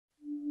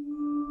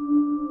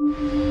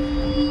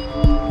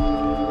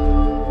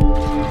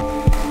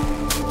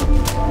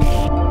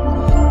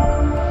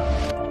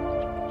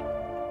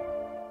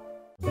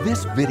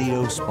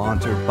video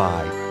sponsored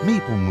by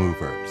Meeple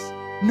Movers.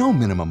 No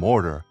minimum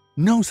order,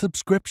 no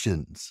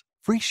subscriptions.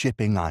 Free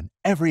shipping on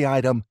every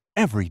item,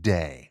 every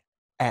day.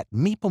 At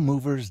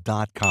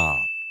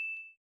meeplemovers.com.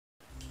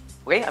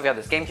 Okay, I've got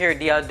this game here,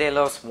 Dia de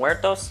los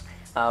Muertos,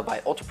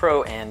 by Ultra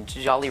Pro and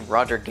Jolly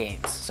Roger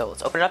Games. So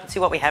let's open it up and see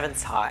what we have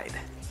inside.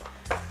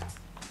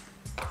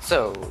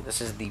 So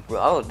this is the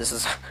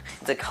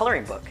it's a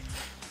coloring book.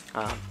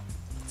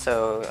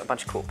 So a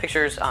bunch of cool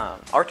pictures,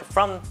 art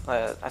from.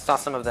 I saw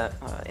some of that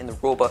in the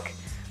rule book,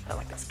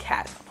 like this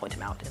cat. I'll point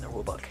him out in the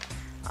rule book.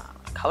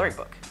 A coloring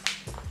book.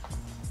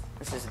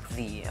 This is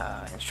the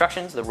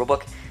instructions, the rule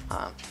book.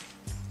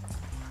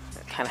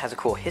 It kind of has a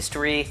cool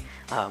history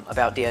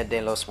about Dia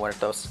de los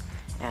Muertos,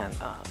 and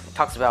it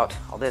talks about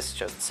all this.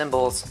 Shows the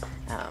symbols.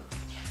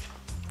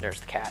 There's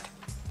the cat.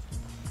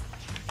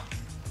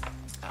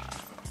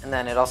 And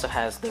then it also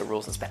has the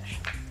rules in Spanish.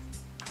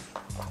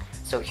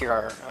 So here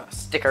are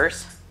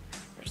stickers.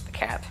 There's the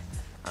cat.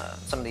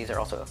 Some of these are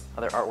also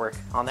other artwork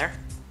on there.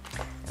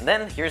 And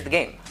then here's the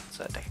game.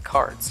 It's a deck of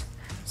cards.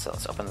 So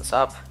let's open this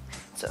up.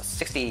 It's a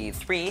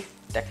 63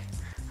 deck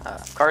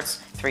cards.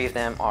 3 of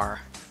them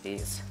are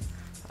these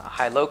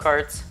high-low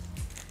cards.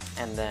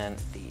 And then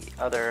the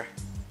other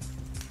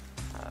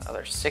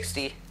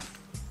 60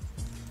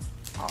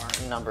 are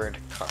numbered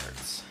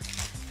cards.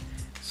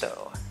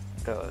 So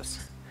it goes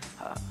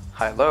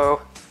high-low,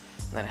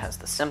 and then it has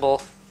the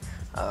symbol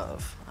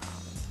of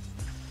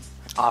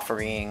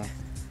offering,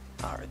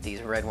 or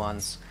these red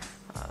ones,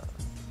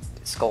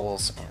 the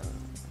skulls and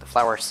the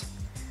flowers.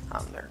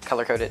 They're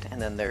color-coded,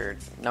 and then they're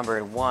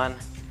numbered 1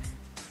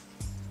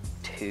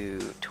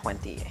 to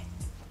 20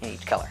 in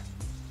each color.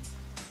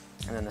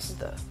 And then this is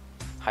the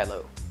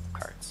high-low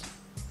cards,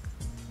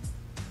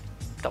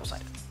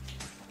 double-sided.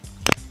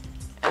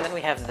 And then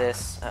we have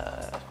this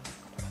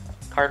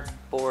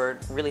cardboard,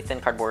 really thin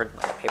cardboard,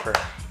 like paper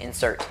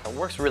insert. It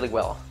works really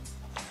well.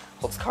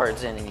 Holds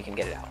cards in and you can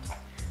get it out.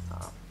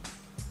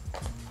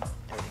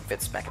 Everything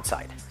fits back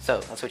inside.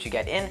 So that's what you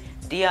get in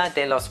Dia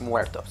de los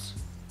Muertos.